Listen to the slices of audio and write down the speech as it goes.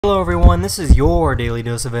Hello everyone, this is your Daily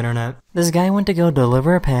Dose of Internet. This guy went to go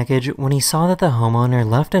deliver a package when he saw that the homeowner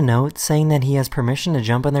left a note saying that he has permission to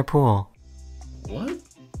jump in their pool. What?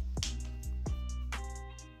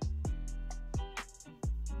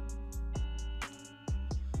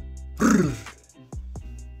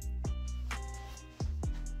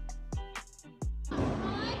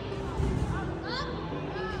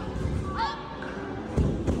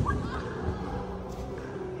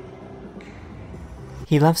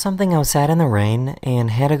 He left something outside in the rain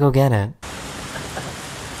and had to go get it.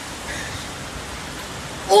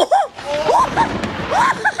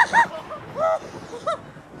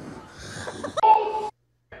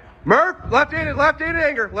 Murph,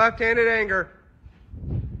 left-handed anger.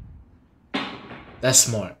 That's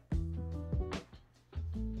smart.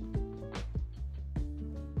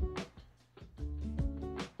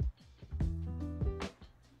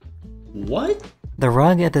 What? The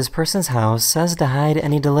rug at this person's house says to hide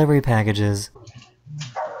any delivery packages.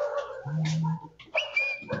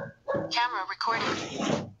 Camera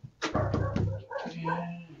recording.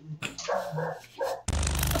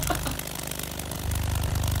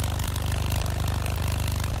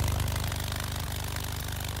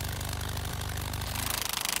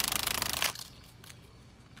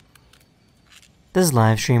 This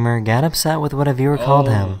live streamer got upset with what a viewer called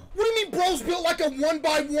him. What do you mean bro's built like a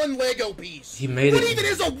 1x1 Lego piece? He made What it. even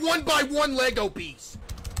is a 1x1 Lego piece?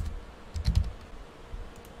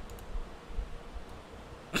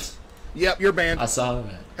 Yep, you're banned. I saw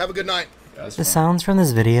that. Have a good night. That's The fine. sounds from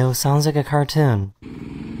this video sounds like a cartoon.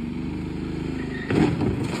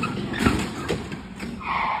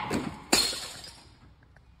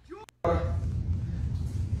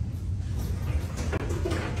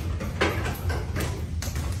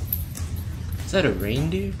 Is that a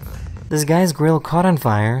reindeer? This guy's grill caught on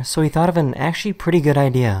fire, so he thought of an actually pretty good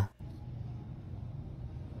idea.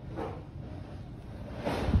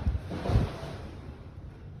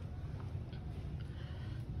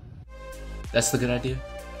 That's the good idea?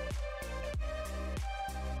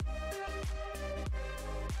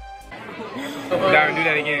 Darren, do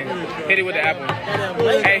that again. Hit it with the apple.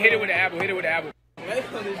 Hey, hit it with the apple.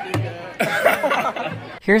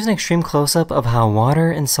 Here's an extreme close-up of how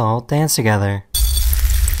water and salt dance together.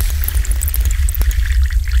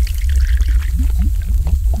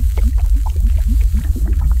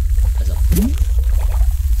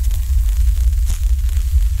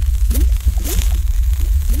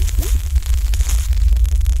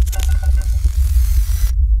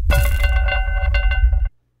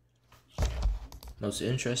 Most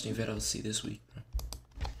interesting vid I'll see this week.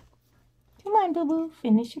 Come on, boo boo,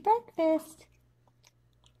 finish your breakfast.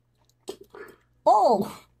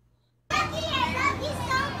 Oh! Chucky, I love you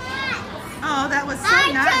so much. Oh, that was so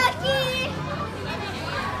Hi, nice. Chucky.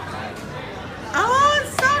 Oh,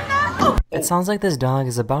 it's so nice. Oh. It sounds like this dog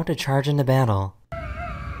is about to charge into battle.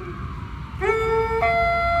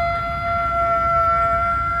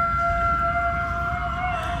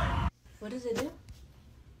 What does it do?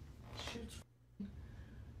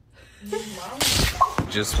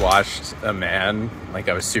 Just watched a man, like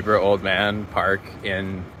a super old man, park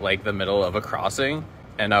in like the middle of a crossing,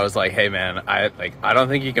 and I was like, hey man, I don't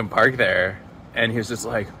think you can park there. And he was just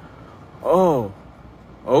like, oh,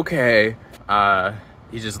 okay.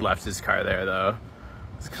 He just left his car there though.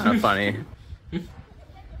 It's kind of funny.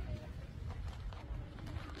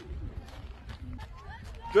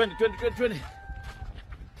 Good.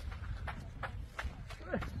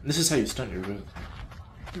 This is how you stunt your room.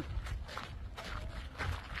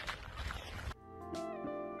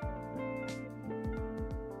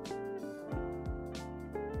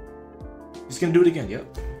 He's gonna do it again, yep.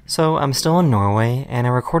 So I'm still in Norway, and I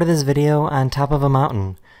recorded this video on top of a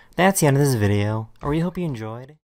mountain. That's the end of this video. I really hope you enjoyed.